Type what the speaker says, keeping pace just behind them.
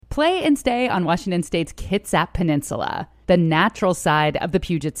Play and stay on Washington State's Kitsap Peninsula, the natural side of the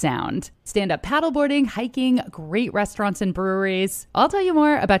Puget Sound. Stand-up paddleboarding, hiking, great restaurants and breweries. I'll tell you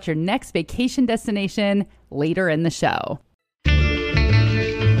more about your next vacation destination later in the show.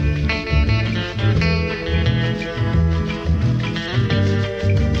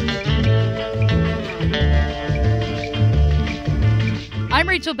 I'm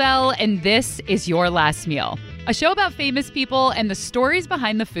Rachel Bell, and this is Your Last Meal, a show about famous people and the stories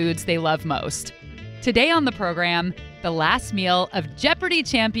behind the foods they love most. Today on the program, the last meal of Jeopardy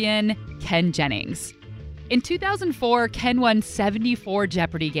champion Ken Jennings. In 2004, Ken won 74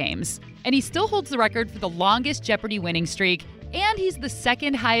 Jeopardy games, and he still holds the record for the longest Jeopardy winning streak, and he's the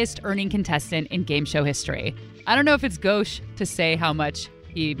second highest earning contestant in game show history. I don't know if it's gauche to say how much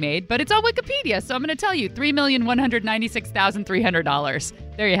he made, but it's on Wikipedia, so I'm going to tell you, $3,196,300.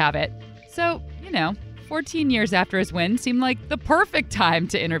 There you have it. So, 14 years after his win seemed like the perfect time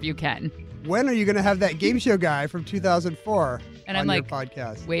to interview Ken. When are you going to have that game show guy from 2004 and on I'm your like,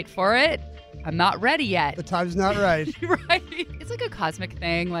 podcast? Wait for it. I'm not ready yet. The time's not right. Right. It's like a cosmic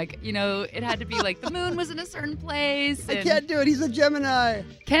thing. Like, it had to be like the moon was in a certain place. I can't do it. He's a Gemini.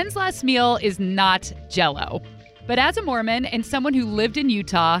 Ken's last meal is not Jell-O. But as a Mormon and someone who lived in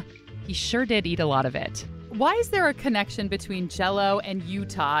Utah, he sure did eat a lot of it. Why is there a connection between Jell-O and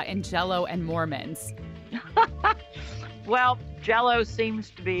Utah and Jell-O and Mormons? Well, Jell-O seems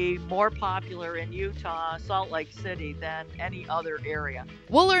to be more popular in Utah, Salt Lake City, than any other area.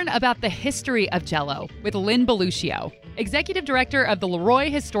 We'll learn about the history of Jell-O with Lynn Belushio, Executive Director of the Leroy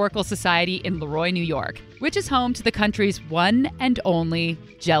Historical Society in Leroy, New York, which is home to the country's one and only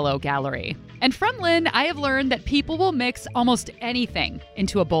Jell-O Gallery. And from Lynn, I have learned that people will mix almost anything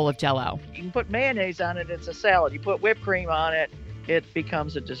into a bowl of Jell-O. You can put mayonnaise on it, it's a salad. You put whipped cream on it, it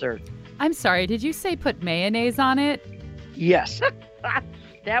becomes a dessert. I'm sorry, did you say put mayonnaise on it? Yes.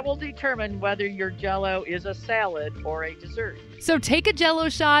 That will determine whether your Jell-O is a salad or a dessert. So take a Jell-O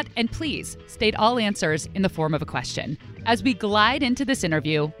shot and please state all answers in the form of a question as we glide into this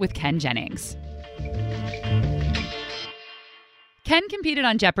interview with Ken Jennings. Ken competed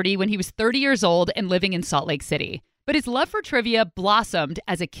on Jeopardy when he was 30 years old and living in Salt Lake City. But his love for trivia blossomed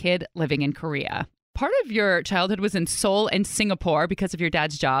as a kid living in Korea. Part of your childhood was in Seoul and Singapore because of your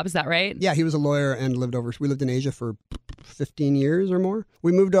dad's job. Is that right? Yeah, he was a lawyer and we lived in Asia for 15 years or more.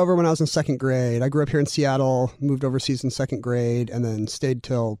 We moved over when I was in second grade. I grew up here in Seattle, moved overseas in second grade, and then stayed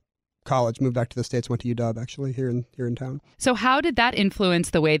till college, moved back to the States, went to UW actually here in town. So how did that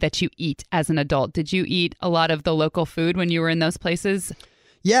influence the way that you eat as an adult? Did you eat a lot of the local food when you were in those places?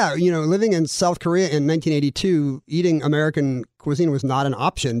 Yeah, living in South Korea in 1982, eating American cuisine was not an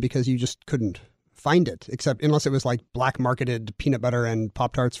option because you just couldn't find it, except unless it was like black marketed peanut butter and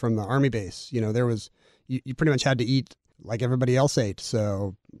Pop-Tarts from the army base. You pretty much had to eat like everybody else ate.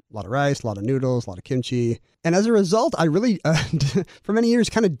 So a lot of rice, a lot of noodles, a lot of kimchi. And as a result, I really, for many years,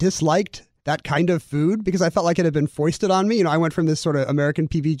 kind of disliked that kind of food because I felt like it had been foisted on me. I went from this sort of American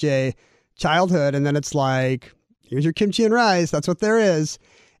PBJ childhood, and then it's like, here's your kimchi and rice. That's what there is.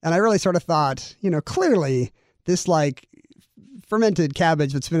 And I really sort of thought, clearly this like fermented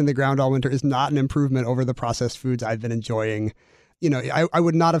cabbage that's been in the ground all winter is not an improvement over the processed foods I've been enjoying. I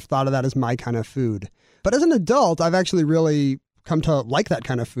would not have thought of that as my kind of food. But as an adult, I've actually really come to like that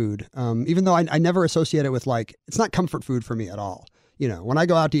kind of food, even though I never associate it with it's not comfort food for me at all. When I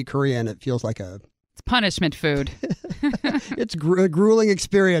go out to eat Korean, it feels like it's punishment food. It's a grueling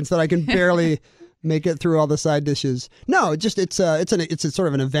experience that I can barely make it through all the side dishes. No, it's a sort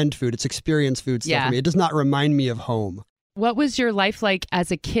of an event food. It's experience food stuff for me. It does not remind me of home. What was your life like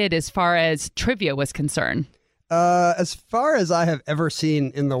as a kid as far as trivia was concerned? As far as I have ever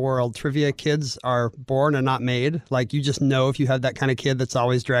seen in the world, trivia kids are born and not made. Like, you just know if you have that kind of kid that's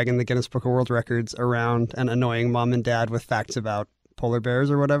always dragging the Guinness Book of World Records around and annoying mom and dad with facts about polar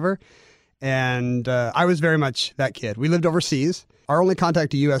bears or whatever. And I was very much that kid. We lived overseas. Our only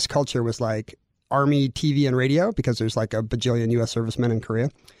contact to U.S. culture was like Army TV and radio because there's like a bajillion U.S. servicemen in Korea.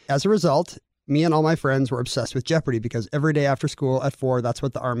 As a result, me and all my friends were obsessed with Jeopardy because every day after school at 4, that's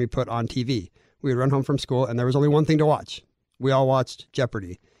what the Army put on TV. We would run home from school and there was only one thing to watch. We all watched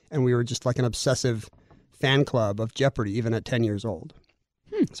Jeopardy. And we were just like an obsessive fan club of Jeopardy, even at 10 years old.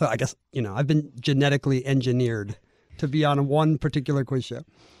 So I guess, I've been genetically engineered to be on one particular quiz show.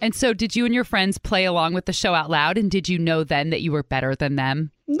 And so did you and your friends play along with the show out loud? And did you know then that you were better than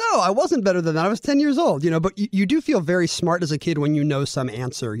them? No, I wasn't better than that. I was 10 years old, but you do feel very smart as a kid when you know some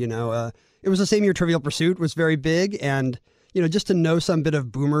answer, It was the same year Trivial Pursuit was very big. And just to know some bit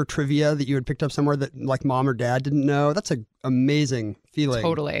of boomer trivia that you had picked up somewhere that like mom or dad didn't know, that's an amazing feeling.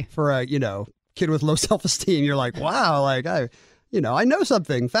 Totally. For a, kid with low self-esteem. You're like, wow, like I I know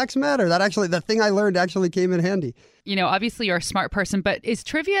something. Facts matter. That thing I learned actually came in handy. Obviously you're a smart person, but is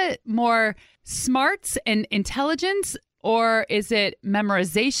trivia more smarts and intelligence, or is it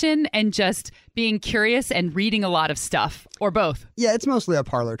memorization and just being curious and reading a lot of stuff, or both? Yeah, it's mostly a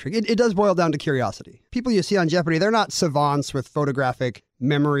parlor trick. It does boil down to curiosity. People you see on Jeopardy, they're not savants with photographic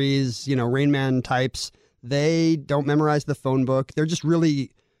memories, Rain Man types. They don't memorize the phone book. They're just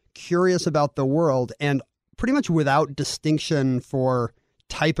really curious about the world and pretty much without distinction for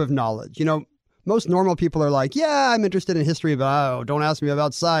type of knowledge. Most normal people are like, yeah, I'm interested in history, but don't ask me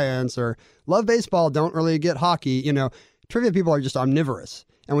about science, or love baseball, don't really get hockey. Trivia people are just omnivorous.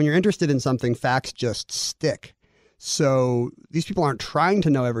 And when you're interested in something, facts just stick. So these people aren't trying to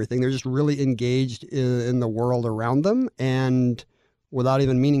know everything. They're just really engaged in the world around them. And without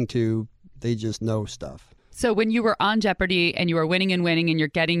even meaning to, they just know stuff. So when you were on Jeopardy and you were winning and you're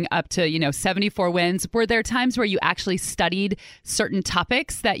getting up to, 74 wins, were there times where you actually studied certain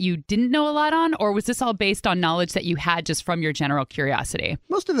topics that you didn't know a lot on? Or was this all based on knowledge that you had just from your general curiosity?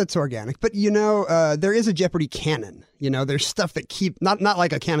 Most of it's organic. But, there is a Jeopardy canon. There's stuff that not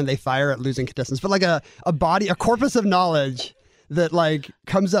like a cannon they fire at losing contestants, but like a corpus of knowledge that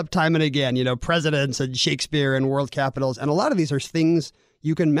comes up time and again, presidents and Shakespeare and world capitals. And a lot of these are things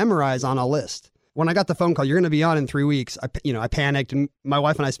you can memorize on a list. When I got the phone call, you're going to be on in 3 weeks, I panicked, and my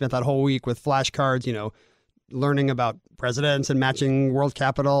wife and I spent that whole week with flashcards, learning about presidents and matching world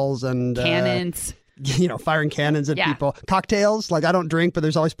capitals and cannons, firing cannons at people. Cocktails, I don't drink, but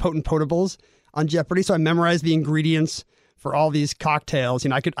there's always potent potables on Jeopardy, so I memorized the ingredients for all these cocktails.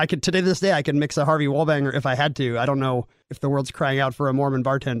 I could today, this day, I could mix a Harvey Wallbanger if I had to. I don't know if the world's crying out for a Mormon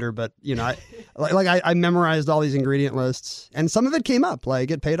bartender, but I memorized all these ingredient lists, and some of it came up,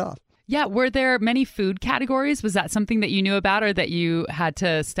 it paid off. Yeah. Were there many food categories? Was that something that you knew about or that you had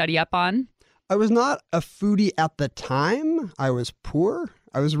to study up on? I was not a foodie at the time. I was poor.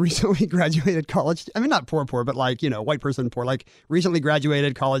 I was recently graduated college. I mean, not poor, but white person poor, recently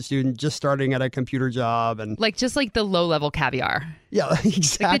graduated college student, just starting at a computer job. And just the low level caviar. Yeah,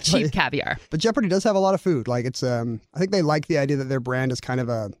 exactly. Like the cheap caviar. But Jeopardy does have a lot of food. I think they like the idea that their brand is kind of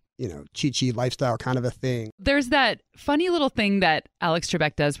a, cheat lifestyle kind of a thing. There's that funny little thing that Alex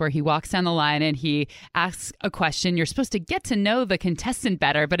Trebek does where he walks down the line and he asks a question. You're supposed to get to know the contestant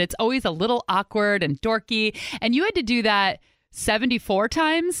better, but it's always a little awkward and dorky. And you had to do that 74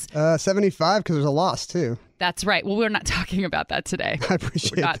 times? 75 because there's a loss too. That's right. Well, we're not talking about that today. I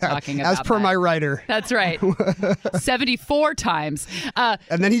appreciate that. We're not talking about As per my writer. That's right. 74 times. And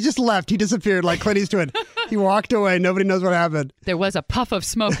then he just left. He disappeared like Clint Eastwood. He walked away. Nobody knows what happened. There was a puff of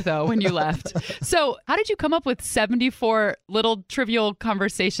smoke, though, when you left. So how did you come up with 74 little trivial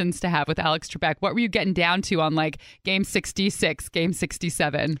conversations to have with Alex Trebek? What were you getting down to on game 66, game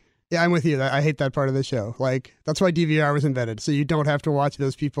 67? Yeah, I'm with you. I hate that part of the show. That's why DVR was invented. So you don't have to watch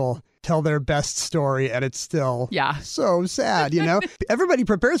those people tell their best story, and it's still so sad, Everybody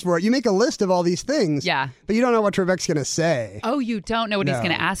prepares for it. You make a list of all these things, but you don't know what Trebek's going to say. Oh, you don't know what he's going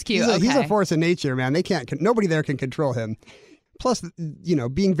to ask you? He's a force of nature, man. Nobody there can control him. Plus,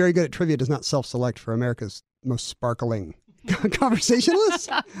 being very good at trivia does not self-select for America's most sparkling conversationalists.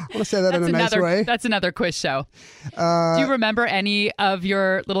 I want to say that in a nice way. That's another quiz show. Do you remember any of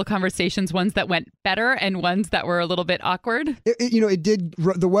your little conversations, ones that went better and ones that were a little bit awkward?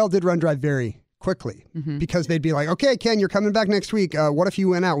 The well did run dry very quickly because they'd be like, okay, Ken, you're coming back next week. What if you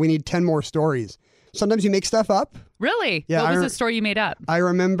went out? We need 10 more stories. Sometimes you make stuff up. Really? Yeah. What was the story you made up? I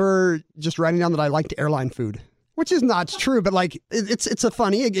remember just writing down that I liked airline food, which is not true, but it's a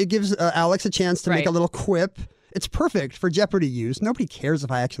funny, it gives Alex a chance to make a little quip. It's perfect for Jeopardy use. Nobody cares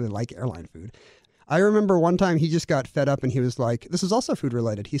if I actually like airline food. I remember one time he just got fed up and he was like, this is also food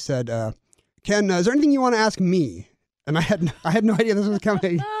related. He said, Ken, is there anything you want to ask me? And I had no idea this was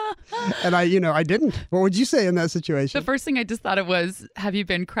coming. And I didn't. What would you say in that situation? The first thing I just thought of was, have you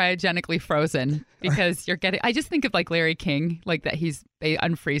been cryogenically frozen? Because I just think of Larry King, that they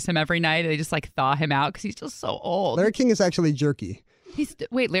unfreeze him every night. And they just thaw him out because he's just so old. Larry King is actually jerky.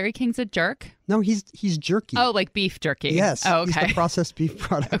 Larry King's a jerk? No, he's jerky. Oh, like beef jerky. Yes. Oh, okay. He's the processed beef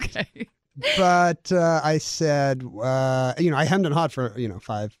product. Okay. But I said, I hemmed and hawed for,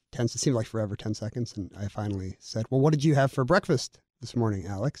 5, 10, it seemed like forever, 10 seconds. And I finally said, well, what did you have for breakfast this morning,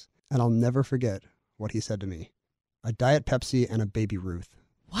 Alex? And I'll never forget what he said to me. A Diet Pepsi and a Baby Ruth.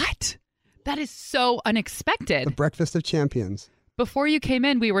 What? That is so unexpected. The breakfast of champions. Before you came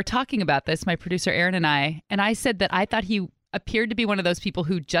in, we were talking about this, my producer Aaron and I said that I thought he appeared to be one of those people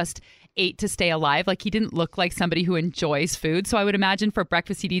who just ate to stay alive. He didn't look like somebody who enjoys food. So I would imagine for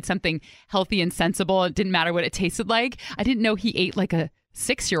breakfast, he'd eat something healthy and sensible. It didn't matter what it tasted like. I didn't know he ate a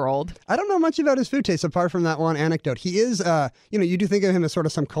 6-year-old. I don't know much about his food taste apart from that one anecdote. He is, you do think of him as sort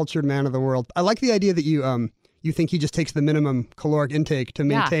of some cultured man of the world. I like the idea that you think he just takes the minimum caloric intake to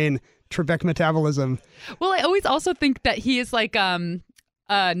maintain Trebek metabolism. Well, I always also think that he is like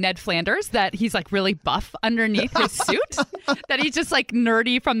Ned Flanders, that he's like really buff underneath his suit, that he's just like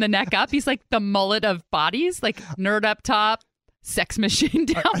nerdy from the neck up. He's like the mullet of bodies, like nerd up top, sex machine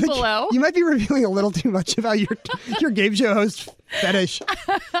down below. You might be revealing a little too much about your game show host fetish.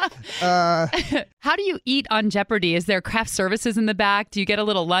 How do you eat on Jeopardy? Is there craft services in the back? Do you get a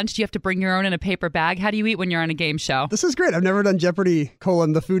little lunch? Do you have to bring your own in a paper bag? How do you eat when you're on a game show? This is great. I've never done Jeopardy :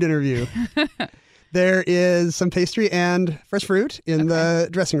 the food interview. There is some pastry and fresh fruit in the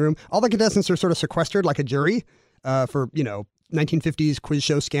dressing room. All the contestants are sort of sequestered like a jury for, 1950s quiz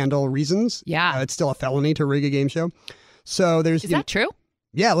show scandal reasons. Yeah. It's still a felony to rig a game show. So there's... Is that true?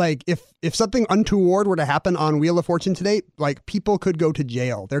 Yeah, like if something untoward were to happen on Wheel of Fortune today, like people could go to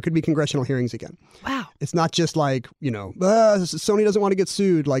jail. There could be congressional hearings again. Wow. It's not just like, Sony doesn't want to get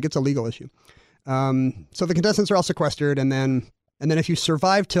sued. Like it's a legal issue. So the contestants are all sequestered, and then if you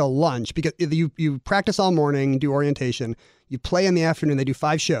survive till lunch, because you practice all morning, do orientation, you play in the afternoon, they do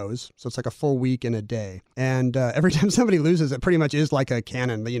 5 shows. So it's like a full week in a day. And every time somebody loses, it pretty much is like a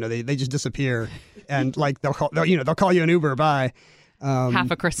cannon. They just disappear. And like they'll call you an Uber, bye. Half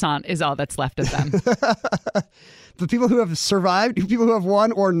a croissant is all that's left of them. The people who have survived, people who have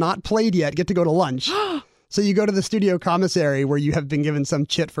won or not played yet, get to go to lunch. So you go to the studio commissary where you have been given some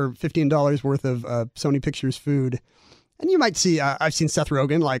chit for $15 worth of Sony Pictures food. And you might see, I've seen Seth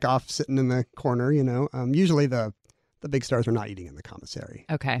Rogen like off sitting in the corner, Usually the big stars are not eating in the commissary.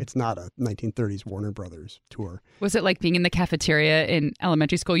 Okay. It's not a 1930s Warner Brothers tour. Was it like being in the cafeteria in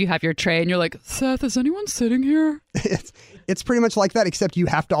elementary school? You have your tray and you're like, Seth, is anyone sitting here? It's pretty much like that, except you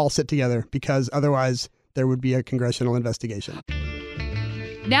have to all sit together because otherwise there would be a congressional investigation.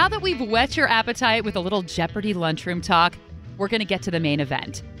 Now that we've whet your appetite with a little Jeopardy lunchroom talk, we're going to get to the main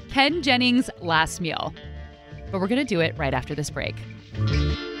event, Ken Jennings' last meal. But we're going to do it right after this break.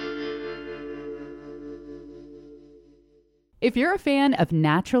 If you're a fan of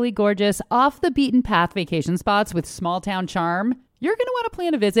naturally gorgeous, off-the-beaten-path vacation spots with small-town charm, you're going to want to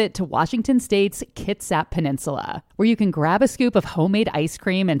plan a visit to Washington State's Kitsap Peninsula, where you can grab a scoop of homemade ice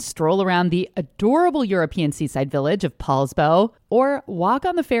cream and stroll around the adorable European seaside village of Paulsbo, or walk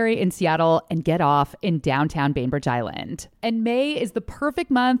on the ferry in Seattle and get off in downtown Bainbridge Island. And May is the perfect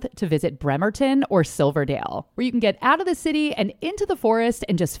month to visit Bremerton or Silverdale, where you can get out of the city and into the forest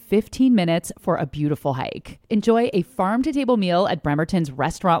in just 15 minutes for a beautiful hike. Enjoy a farm-to-table meal at Bremerton's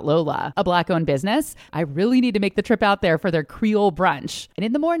Restaurant Lola, a Black-owned business. I really need to make the trip out there for their Creole brunch. And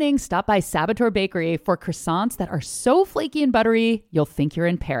in the morning, stop by Saboteur Bakery for croissants that are so flaky and buttery, you'll think you're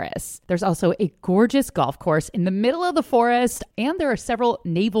in Paris. There's also a gorgeous golf course in the middle of the forest, and there are several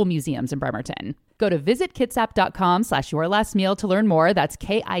naval museums in Bremerton. Go to visitkitsap.com/yourlastmeal to learn more. That's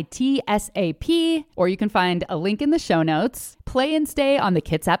KITSAP. Or you can find a link in the show notes. Play and stay on the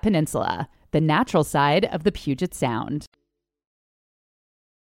Kitsap Peninsula, the natural side of the Puget Sound.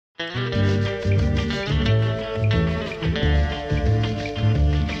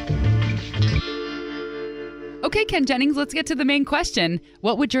 Okay, Ken Jennings, let's get to the main question.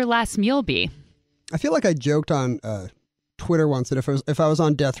 What would your last meal be? I feel like I joked on Twitter once that if I was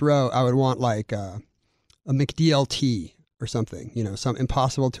on death row, I would want like a McDLT or something, some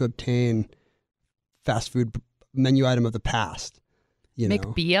impossible to obtain fast food menu item of the past.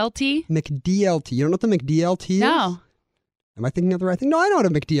 McBLT? McDLT. You don't know what the McDLT is? No. Am I thinking of the right thing? No, I know what a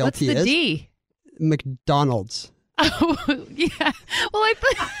McDLT is. What's the D? McDonald's. Oh, yeah. Well, I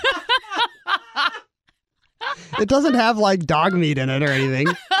thought... It doesn't have like dog meat in it or anything.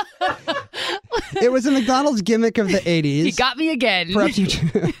 It was a McDonald's gimmick of the 80s. You got me again. Perhaps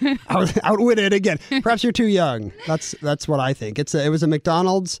I was outwitted again. Perhaps you're too young. That's what I think. It was a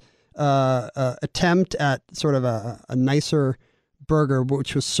McDonald's attempt at sort of a nicer burger,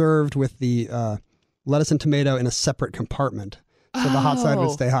 which was served with the lettuce and tomato in a separate compartment. So the hot side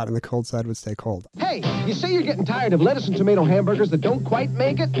would stay hot and the cold side would stay cold. Hey, you say you're getting tired of lettuce and tomato hamburgers that don't quite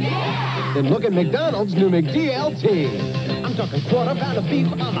make it? Yeah! Then look at McDonald's new McDLT. I'm talking quarter pound of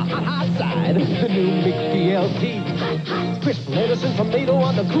beef on the hot side. The new McDLT. Crisp lettuce and tomato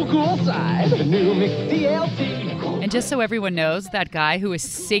on the cool side. The new McDLT. And just so everyone knows, that guy who is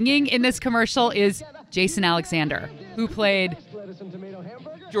singing in this commercial is Jason Alexander, who played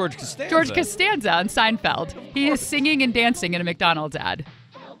George Costanza on Seinfeld. He is singing and dancing in a McDonald's ad.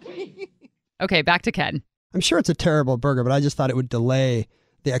 Okay, back to Ken. I'm sure it's a terrible burger, but I just thought it would delay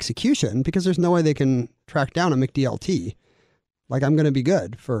the execution because there's no way they can track down a McDLT. Like, I'm going to be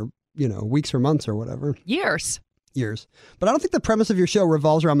good for, weeks or months or whatever. Years. years. But I don't think the premise of your show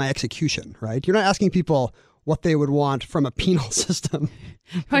revolves around my execution, right? You're not asking people what they would want from a penal system.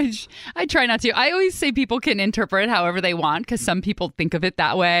 I try not to. I always say people can interpret however they want because some people think of it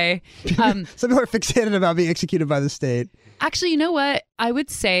that way. Some people are fixated about being executed by the state. Actually, you know what? I would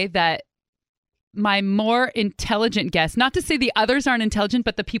say that my more intelligent guess, not to say the others aren't intelligent,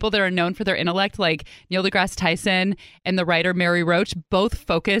 but the people that are known for their intellect, like Neil deGrasse Tyson and the writer Mary Roach, both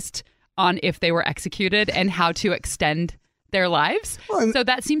focused on if they were executed and how to extend their lives. Well, so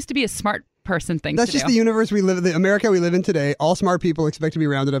that seems to be a smart person thing to do. That's just the universe we live in, the America we live in today. All smart people expect to be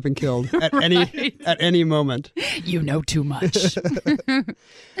rounded up and killed at any moment. You know too much.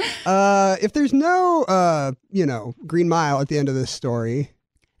 If there's no, Green Mile at the end of this story,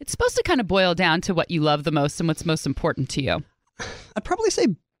 it's supposed to kind of boil down to what you love the most and what's most important to you. I'd probably say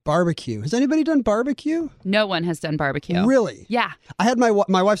barbecue. Has anybody done barbecue? No one has done barbecue. Really? Yeah. I had my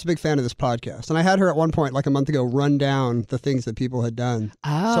wife's a big fan of this podcast, and I had her at one point, like a month ago, run down the things that people had done.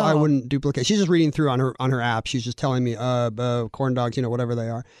 Oh. So I wouldn't duplicate. She's just reading through on her app. She's just telling me, corn dogs, whatever they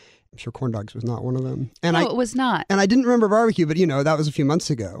are. I'm sure corn dogs was not one of them. And it was not. And I didn't remember barbecue, but that was a few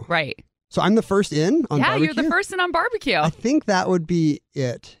months ago. Right. So I'm the first in on barbecue? Yeah, you're the first in on barbecue. I think that would be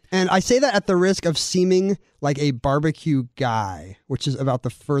it. And I say that at the risk of seeming like a barbecue guy, which is about the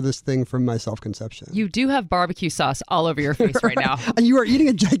furthest thing from my self-conception. You do have barbecue sauce all over your face right now. And you are eating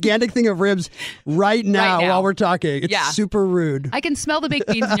a gigantic thing of ribs right now while we're talking. It's super rude. I can smell the baked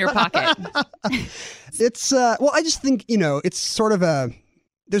beans in your pocket. It's, I just think, it's sort of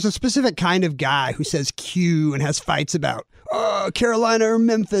there's a specific kind of guy who says Q and has fights about Carolina or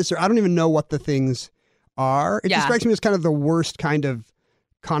Memphis, or I don't even know what the things are. It just strikes me as kind of the worst kind of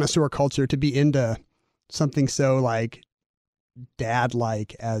connoisseur culture to be into something so like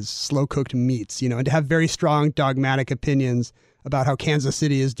dad-like as slow-cooked meats, and to have very strong dogmatic opinions about how Kansas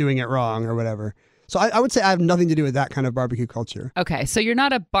City is doing it wrong or whatever. So I would say I have nothing to do with that kind of barbecue culture. Okay, so you're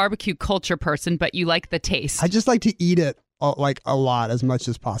not a barbecue culture person, but you like the taste. I just like to eat it a lot, as much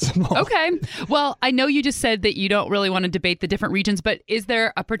as possible. Okay. Well, I know you just said that you don't really want to debate the different regions, but is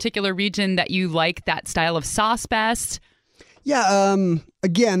there a particular region that you like that style of sauce best? Yeah.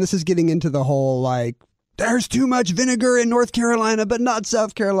 Again, this is getting into the whole there's too much vinegar in North Carolina, but not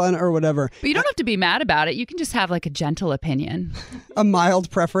South Carolina or whatever. But you don't have to be mad about it. You can just have a gentle opinion. A mild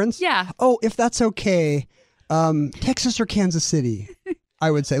preference? Yeah. Oh, if that's okay. Texas or Kansas City? I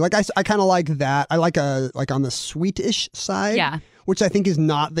would say, I kind of like that. I like on the sweetish side, which I think is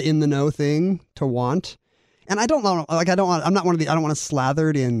not the in the know thing to want. And I don't know, I don't want to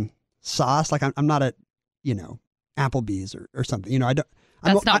slathered in sauce. I'm not at, Applebee's or something.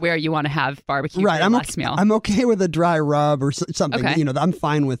 That's not where you want to have barbecue for your last meal. I'm okay with a dry rub or something. Okay. I'm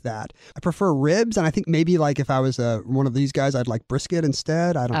fine with that. I prefer ribs, and I think maybe if I was one of these guys, I'd like brisket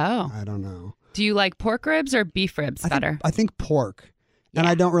instead. I don't know. Do you like pork ribs or beef ribs better? I think pork. And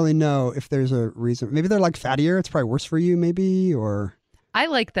I don't really know if there's a reason. Maybe they're fattier. It's probably worse for you, maybe, or... I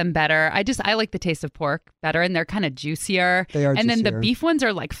like them better. I like the taste of pork better, and they're kind of juicier. They are and juicier. Then the beef ones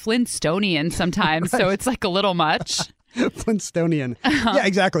are Flintstonian sometimes, so it's a little much. Flintstonian. Yeah,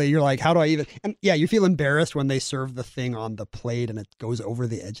 exactly. You're how do I even... And yeah, you feel embarrassed when they serve the thing on the plate and it goes over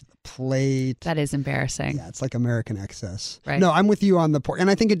the edge of the plate. That is embarrassing. Yeah, it's like American excess. Right. No, I'm with you on the pork. And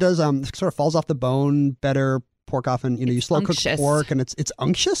I think it does sort of falls off the bone better. Pork often, you slow cook pork and it's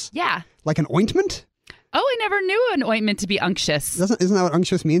unctuous. Yeah. Like an ointment. Oh, I never knew an ointment to be unctuous. Isn't that what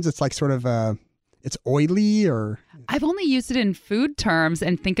unctuous means? It's sort of it's oily or. I've only used it in food terms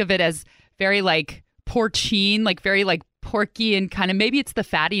and think of it as very porcine, very porky, and kind of maybe it's the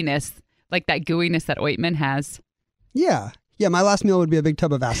fattiness, that gooiness that ointment has. Yeah. Yeah, my last meal would be a big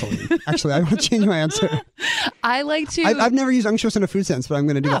tub of Vaseline. Actually, I want to change my answer. I like to. I've never used unctuous in a food sense, but I'm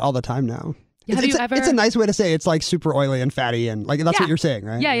going to do that all the time now. It's a nice way to say it's super oily and fatty and that's what you're saying,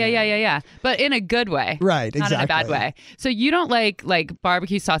 right? Yeah. But in a good way. Right, exactly. Not in a bad way. So you don't like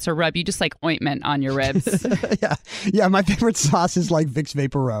barbecue sauce or rub, you just like ointment on your ribs. Yeah, my favorite sauce is Vicks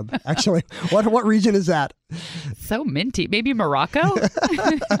Vapor Rub. Actually, what region is that? So minty. Maybe Morocco?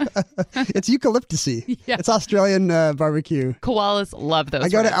 It's eucalyptusy. Yeah. It's Australian barbecue. Koalas love those I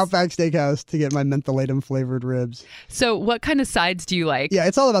go ribs. to Outback Steakhouse to get my mentholatum flavored ribs. So what kind of sides do you like? Yeah,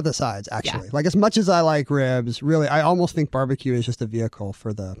 it's all about the sides, actually. Yeah. As much as I like ribs, really, I almost think barbecue is just a vehicle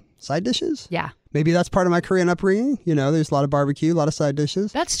for the side dishes. Yeah. Maybe that's part of my Korean upbringing. There's a lot of barbecue, a lot of side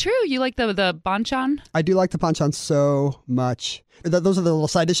dishes. That's true. You like the banchan? I do like the banchan so much. Those are the little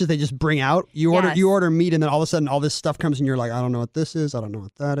side dishes they just bring out. You order meat, and then all of a sudden all this stuff comes, and you're like, I don't know what this is. I don't know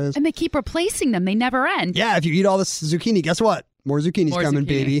what that is. And they keep replacing them. They never end. Yeah, if you eat all this zucchini, guess what? More zucchini's coming,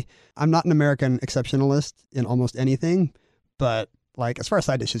 baby. I'm not an American exceptionalist in almost anything, but as far as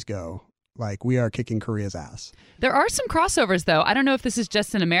side dishes go, Like, we are kicking Korea's ass. There are some crossovers, though. I don't know if this is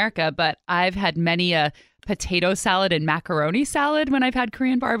just in America, but I've had many a potato salad and macaroni salad when I've had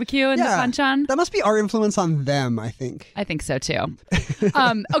Korean barbecue and the banchan. That must be our influence on them, I think. I think so, too.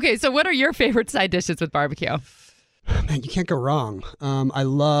 Okay, so what are your favorite side dishes with barbecue? Man, you can't go wrong. I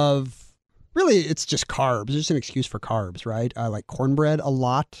love, really, it's just carbs. It's just an excuse for carbs, right? I like cornbread a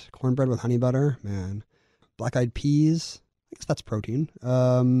lot. Cornbread with honey butter, man. Black-eyed peas, I guess that's protein.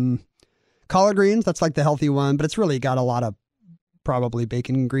 Collard greens, that's like the healthy one, but it's really got a lot of probably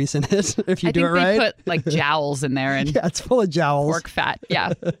bacon grease in it if you do it right. I think they put like jowls in there. And yeah, it's full of jowls. Pork fat,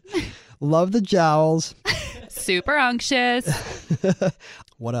 yeah. Love the jowls. Super unctuous.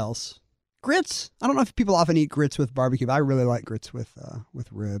 What else? Grits. I don't know if people often eat grits with barbecue, but I really like grits with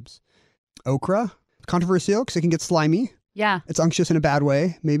ribs. Okra. Controversial because it can get slimy. Yeah. It's unctuous in a bad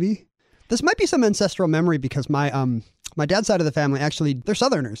way, maybe. This might be some ancestral memory because my dad's side of the family, actually, they're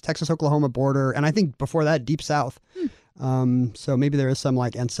Southerners, Texas-Oklahoma border, and I think before that, Deep South. So maybe there is some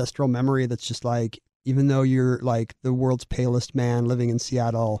like ancestral memory that's just like, even though you're like the world's palest man living in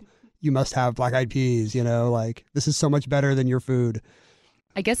Seattle, you must have black-eyed peas, you know, like this is so much better than your food.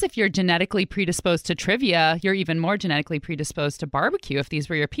 I guess if you're genetically predisposed to trivia, you're even more genetically predisposed to barbecue if these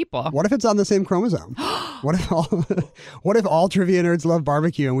were your people. What if it's on the same chromosome? What if all trivia nerds love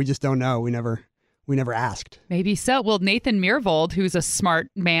barbecue and we just don't know? We never asked. Maybe so. Well, Nathan Myhrvold, who's a smart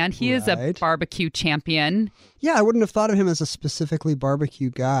man, he is a barbecue champion. Yeah, I wouldn't have thought of him as a specifically barbecue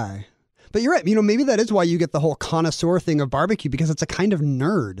guy. But you're right. You know, maybe that is why you get the whole connoisseur thing of barbecue, because it's a kind of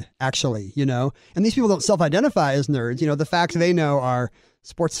nerd, actually, you know? And these people don't self-identify as nerds. You know, the facts they know are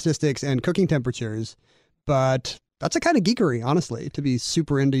sports statistics and cooking temperatures. But that's a kind of geekery, honestly, to be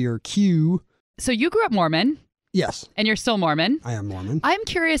super into your Q. So you grew up Mormon. Yes. And you're still Mormon. I am Mormon. I'm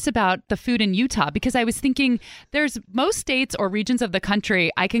curious about the food in Utah because I was thinking there's most states or regions of the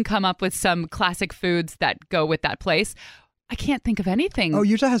country I can come up with some classic foods that go with that place. I can't think of anything. Oh,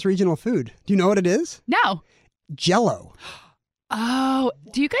 Utah has regional food. Do you know what it is? No. Jell-O. Oh,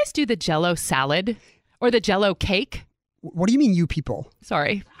 do you guys do the Jell-O salad or the Jell-O cake? What do you mean, you people?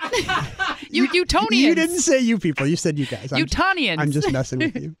 Sorry. You Utonians. You didn't say you people. You said you guys. Utonians. I'm just messing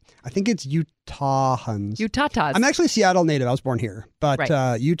with you. I think it's Utahans. Utatas. I'm actually Seattle native. I was born here. But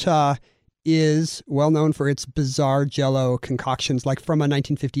right. Utah is well known for its bizarre Jell-O concoctions, like from a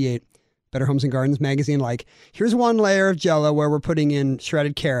 1958 Better Homes and Gardens magazine. Like, here's one layer of Jell-O where we're putting in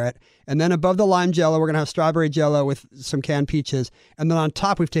shredded carrot. And then above the lime Jell-O, we're going to have strawberry Jell-O with some canned peaches. And then on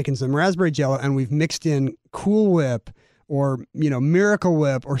top, we've taken some raspberry Jell-O and we've mixed in Cool Whip or, you know, Miracle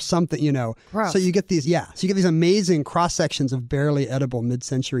Whip or something, you know. Gross. So you get these, so you get these amazing cross sections of barely edible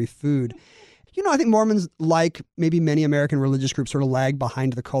mid-century food. You know, I think Mormons, like maybe many American religious groups, sort of lag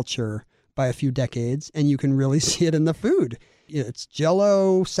behind the culture by a few decades, and you can really see it in the food. It's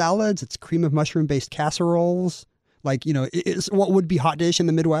Jell-O salads, it's cream of mushroom-based casseroles. Like, you know, it's what would be hot dish in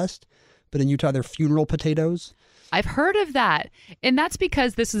the Midwest, but in Utah, they're funeral potatoes. I've heard of that. And that's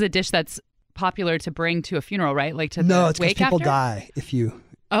because this is a dish that's popular to bring to a funeral, right? Like to no, the it's because people die if you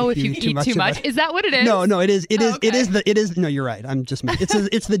eat too much. Is that what it is? No, it is. It is. No, you're right. I'm just.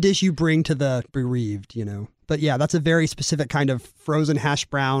 It's the dish you bring to the bereaved. You know. But yeah, that's a very specific kind of frozen hash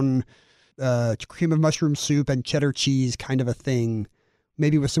brown, cream of mushroom soup and cheddar cheese kind of a thing.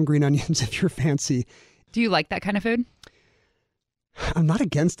 Maybe with some green onions if you're fancy. Do you like that kind of food? I'm not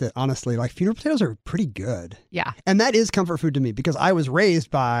against it, honestly. Like, funeral potatoes are pretty good. Yeah. And that is comfort food to me because I was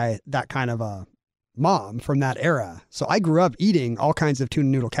raised by that kind of a mom from that era. So I grew up eating all kinds of tuna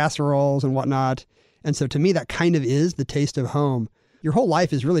noodle casseroles and whatnot. And so to me, that kind of is the taste of home. Your whole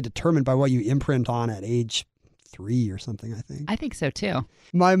life is really determined by what you imprint on at age 3 or something, I think. I think so, too.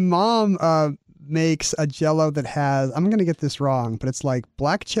 My mom makes a Jell-O that has, I'm going to get this wrong, but it's like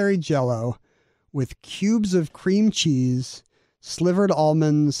black cherry Jell-O with cubes of cream cheese, slivered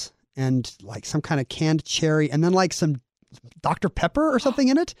almonds, and like some kind of canned cherry, and then like some Dr. Pepper or something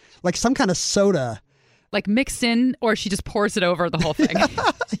in it, like some kind of soda. Like mixed in, or she just pours it over the whole thing.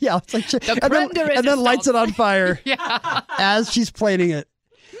 Yeah, it's like and then lights it on fire. Yeah, as she's plating it.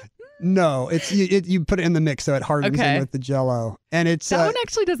 No, it's you put it in the mix so it hardens in with the Jell-O, and it's that one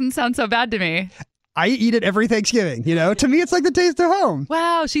actually doesn't sound so bad to me. I eat it every Thanksgiving. You know, to me, it's like the taste of home.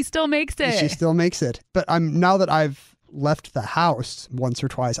 Wow, she still makes it. She still makes it, but now that I've left the house once or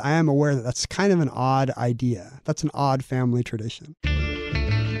twice, I am aware that that's kind of an odd idea. That's an odd family tradition.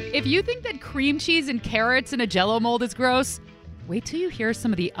 If you think that cream cheese and carrots in a Jell-O mold is gross, wait till you hear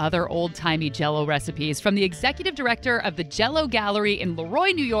some of the other old-timey Jell-O recipes from the executive director of the Jell-O Gallery in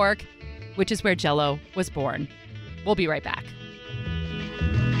Leroy, New York, which is where Jell-O was born. We'll be right back.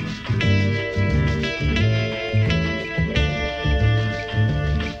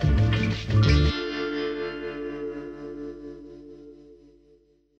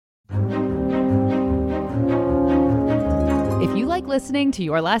 listening to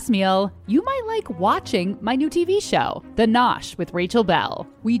Your Last Meal, you might like watching my new TV show, The Nosh with Rachel Bell.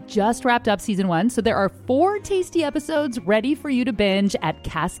 We just wrapped up season 1, so there are 4 tasty episodes ready for you to binge at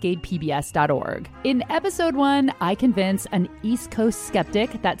CascadePBS.org. In episode 1, I convince an East Coast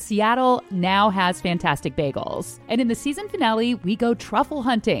skeptic that Seattle now has fantastic bagels. And in the season finale, we go truffle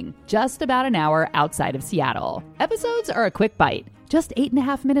hunting, just about an hour outside of Seattle. Episodes are a quick bite, just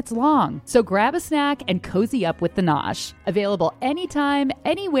 8.5 minutes long. So grab a snack and cozy up with The Nosh. Available anytime,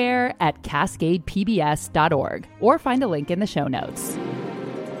 anywhere at CascadePBS.org, or find a link in the show notes.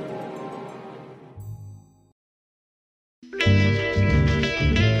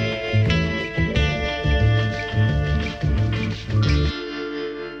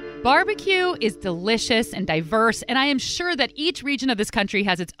 Barbecue is delicious and diverse, and I am sure that each region of this country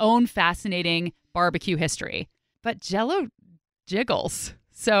has its own fascinating barbecue history. But Jell-O jiggles.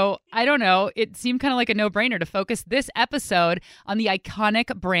 So I don't know. It seemed kind of like a no-brainer to focus this episode on the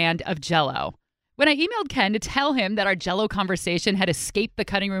iconic brand of Jell-O. When I emailed Ken to tell him that our Jell-O conversation had escaped the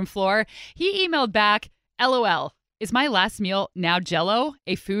cutting room floor, he emailed back, LOL, is my last meal now Jell-O,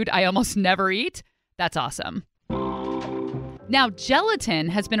 a food I almost never eat? That's awesome. Now, gelatin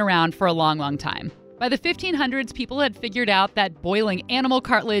has been around for a long, long time. By the 1500s, people had figured out that boiling animal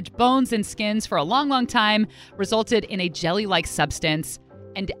cartilage, bones, and skins for a long, long time resulted in a jelly-like substance,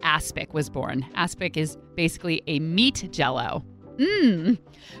 and aspic was born. Aspic is basically a meat Jell-O.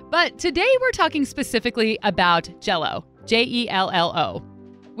 But today we're talking specifically about Jell-O, Jello,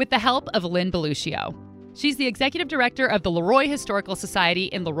 with the help of Lynn Belluccio. She's the executive director of the Leroy Historical Society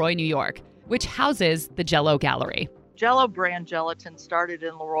in Leroy, New York, which houses the Jell-O Gallery. Jell-O brand gelatin started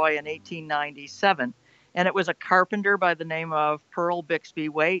in Leroy in 1897, and it was a carpenter by the name of Pearl Bixby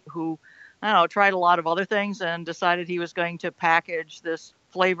Waite who, tried a lot of other things and decided he was going to package this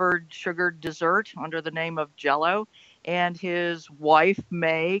flavored sugared dessert under the name of Jell-O. And his wife,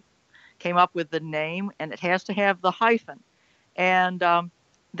 May, came up with the name, and it has to have the hyphen. And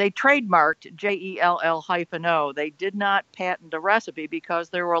they trademarked JELL-O. They did not patent a recipe because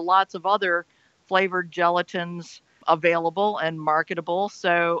there were lots of other flavored gelatins available and marketable.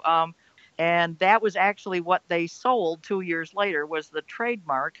 So, and that was actually what they sold 2 years later was the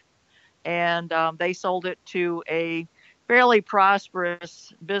trademark. And they sold it to a fairly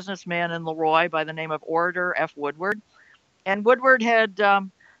prosperous businessman in Leroy by the name of Orator F. Woodward. And Woodward had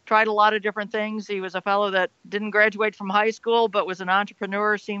tried a lot of different things. He was a fellow that didn't graduate from high school, but was an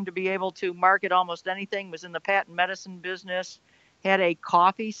entrepreneur, seemed to be able to market almost anything, was in the patent medicine business, had a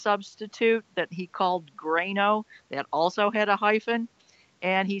coffee substitute that he called Grano that also had a hyphen.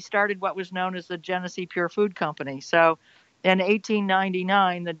 And he started what was known as the Genesee Pure Food Company. So in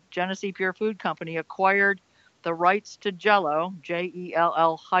 1899, the Genesee Pure Food Company acquired the rights to Jell-O,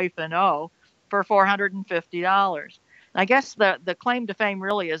 JELL-O, for $450. I guess the claim to fame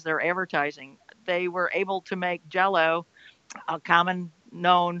really is their advertising. They were able to make Jell-O a common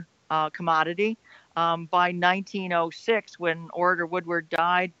known commodity. By 1906, when Orator Woodward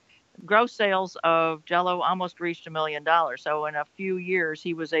died, gross sales of Jell-O almost reached $1 million. So in a few years,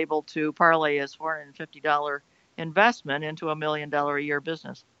 he was able to parlay his $450 investment into $1 million a year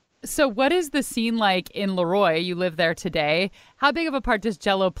business. So what is the scene like in Leroy? You live there today. How big of a part does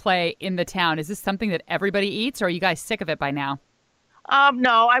Jell-O play in the town? Is this something that everybody eats, or are you guys sick of it by now?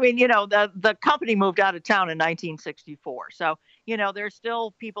 No, I mean, the company moved out of town in 1964. So, there's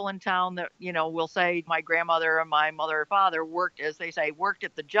still people in town that, will say my grandmother and my mother or father worked, as they say, worked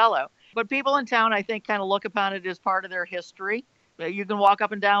at the Jell-O. But people in town, I think, kind of look upon it as part of their history. You can walk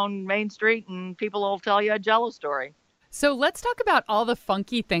up and down Main Street and people will tell you a Jell-O story. So let's talk about all the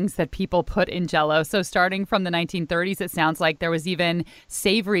funky things that people put in Jell-O. So starting from the 1930s, it sounds like there was even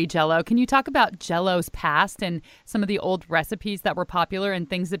savory Jell-O. Can you talk about Jell-O's past and some of the old recipes that were popular and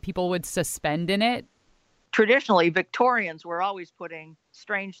things that people would suspend in it? Traditionally, Victorians were always putting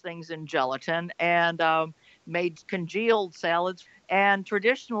strange things in gelatin and made congealed salads. And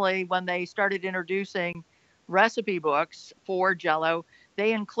traditionally, when they started introducing recipe books for Jell-O,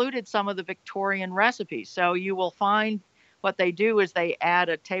 they included some of the Victorian recipes. So you will find what they do is they add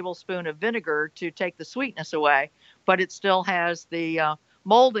a tablespoon of vinegar to take the sweetness away, but it still has the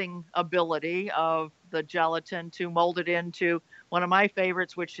molding ability of the gelatin to mold it into one of my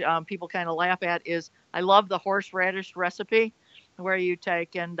favorites, which people kind of laugh at, is I love the horseradish recipe, where you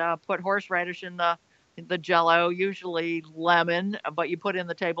take and put horseradish in the Jell-O, usually lemon, but you put in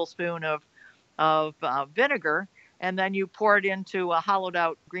the tablespoon of vinegar, and then you pour it into a hollowed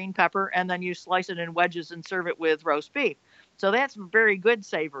out green pepper, and then you slice it in wedges and serve it with roast beef. So that's a very good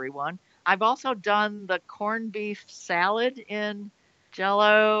savory one. I've also done the corned beef salad in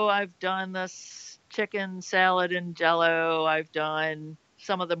Jell-O. I've done the chicken salad and Jell-O. I've done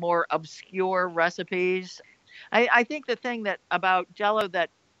some of the more obscure recipes. I think the thing that about Jell-O that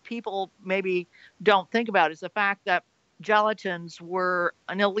people maybe don't think about is the fact that gelatins were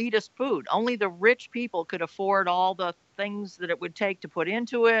an elitist food. Only the rich people could afford all the things that it would take to put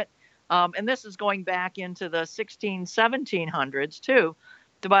into it. And this is going back into the 1700s too.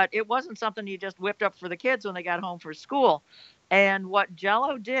 But it wasn't something you just whipped up for the kids when they got home from school. And what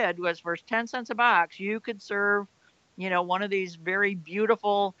Jell-O did was for 10 cents a box, you could serve, one of these very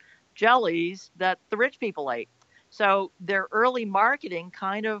beautiful jellies that the rich people ate. So their early marketing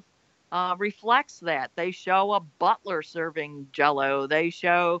kind of reflects that. They show a butler serving Jell-O. They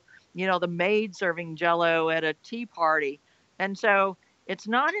show, the maid serving Jell-O at a tea party. And so it's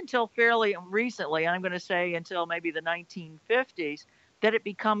not until fairly recently, I'm going to say until maybe the 1950s, that it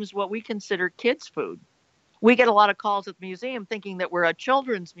becomes what we consider kids' food. We get a lot of calls at the museum thinking that we're a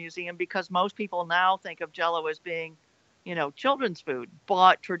children's museum because most people now think of Jell-O as being, children's food.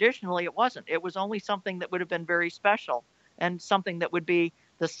 But traditionally it wasn't. It was only something that would have been very special and something that would be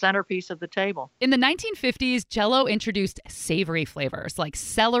the centerpiece of the table. In the 1950s, Jell-O introduced savory flavors like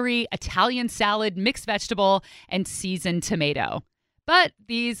celery, Italian salad, mixed vegetable, and seasoned tomato. But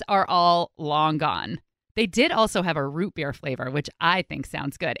these are all long gone. They did also have a root beer flavor, which I think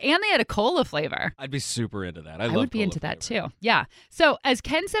sounds good. And they had a cola flavor. I'd be super into that. I would be into that too. Yeah. So as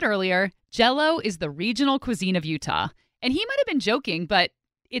Ken said earlier, Jell-O is the regional cuisine of Utah. And he might have been joking, but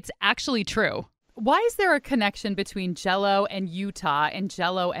it's actually true. Why is there a connection between Jell-O and Utah and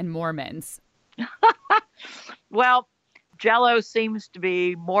Jell-O and Mormons? Well, Jell-O seems to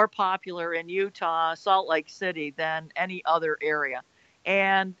be more popular in Utah, Salt Lake City, than any other area.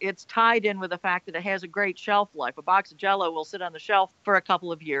 And it's tied in with the fact that it has a great shelf life. A box of Jell-O will sit on the shelf for a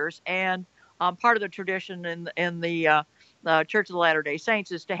couple of years. And part of the tradition in the Church of the Latter-day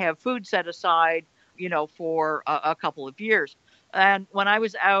Saints is to have food set aside, for a couple of years. And when I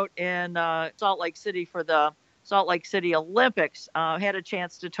was out in Salt Lake City for the Salt Lake City Olympics, I had a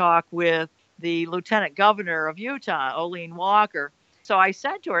chance to talk with the Lieutenant Governor of Utah, Olene Walker. So I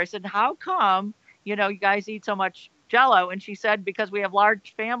said to her, I said, how come, you guys eat so much Jell-O? And she said, because we have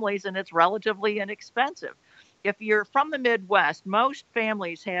large families and it's relatively inexpensive. If you're from the Midwest, most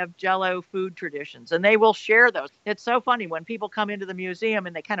families have Jell-O food traditions, and they will share those. It's so funny when people come into the museum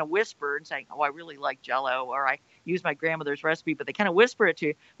and they kind of whisper and say, oh, I really like Jell-O, or I use my grandmother's recipe, but they kind of whisper it to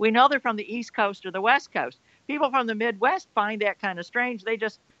you. We know they're from the East Coast or the West Coast. People from the Midwest find that kind of strange. They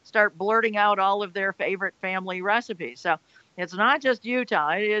just start blurting out all of their favorite family recipes. So it's not just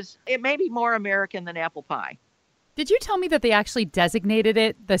Utah. It may be more American than apple pie. Did you tell me that they actually designated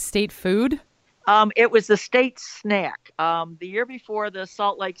it the state food? It was the state snack. The year before the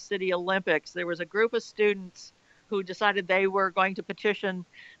Salt Lake City Olympics, there was a group of students who decided they were going to petition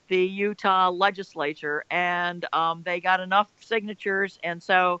the Utah legislature, and they got enough signatures, and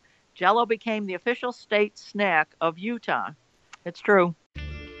so Jell-O became the official state snack of Utah. It's true.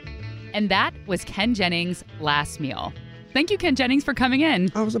 And that was Ken Jennings' last meal. Thank you, Ken Jennings, for coming in.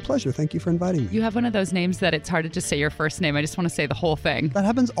 Oh, it was a pleasure. Thank you for inviting me. You have one of those names that it's hard to just say your first name. I just want to say the whole thing. That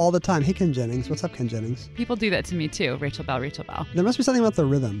happens all the time. Hey, Ken Jennings. What's up, Ken Jennings? People do that to me, too. Rachel Bell, Rachel Bell. There must be something about the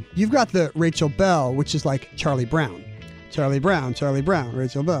rhythm. You've got the Rachel Bell, which is like Charlie Brown. Charlie Brown, Charlie Brown,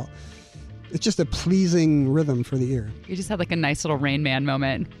 Rachel Bell. It's just a pleasing rhythm for the ear. You just had like a nice little Rain Man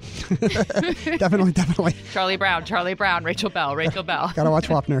moment. Definitely. Charlie Brown, Rachel Bell, Rachel Bell. Gotta watch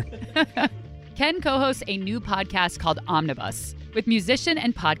Wapner. Ken co-hosts a new podcast called Omnibus with musician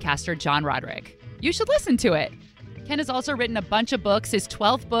and podcaster John Roderick. You should listen to it. Ken has also written a bunch of books. His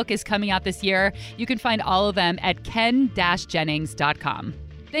 12th book is coming out this year. You can find all of them at ken-jennings.com.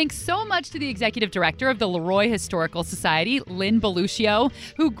 Thanks so much to the executive director of the Leroy Historical Society, Lynn Belushio,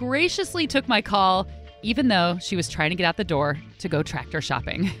 who graciously took my call, even though she was trying to get out the door to go tractor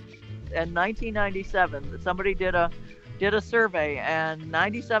shopping. In 1997, somebody did a survey, and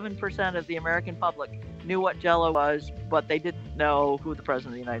 97% of the American public knew what Jell-O was, but they didn't know who the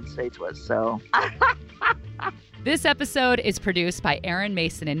President of the United States was. So This episode is produced by Aaron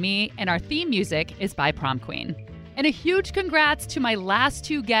Mason and me, and our theme music is by Prom Queen. And a huge congrats to my last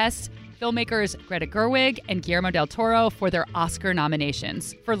two guests, filmmakers Greta Gerwig and Guillermo del Toro, for their Oscar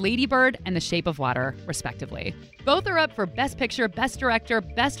nominations for Lady Bird and The Shape of Water, respectively. Both are up for Best Picture, Best Director,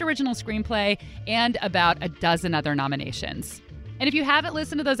 Best Original Screenplay, and about a dozen other nominations. And if you haven't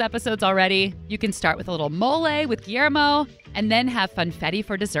listened to those episodes already, you can start with a little mole with Guillermo and then have funfetti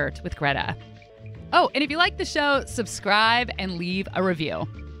for dessert with Greta. Oh, and if you like the show, subscribe and leave a review.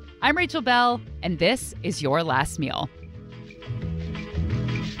 I'm Rachel Bell, and this is Your Last Meal.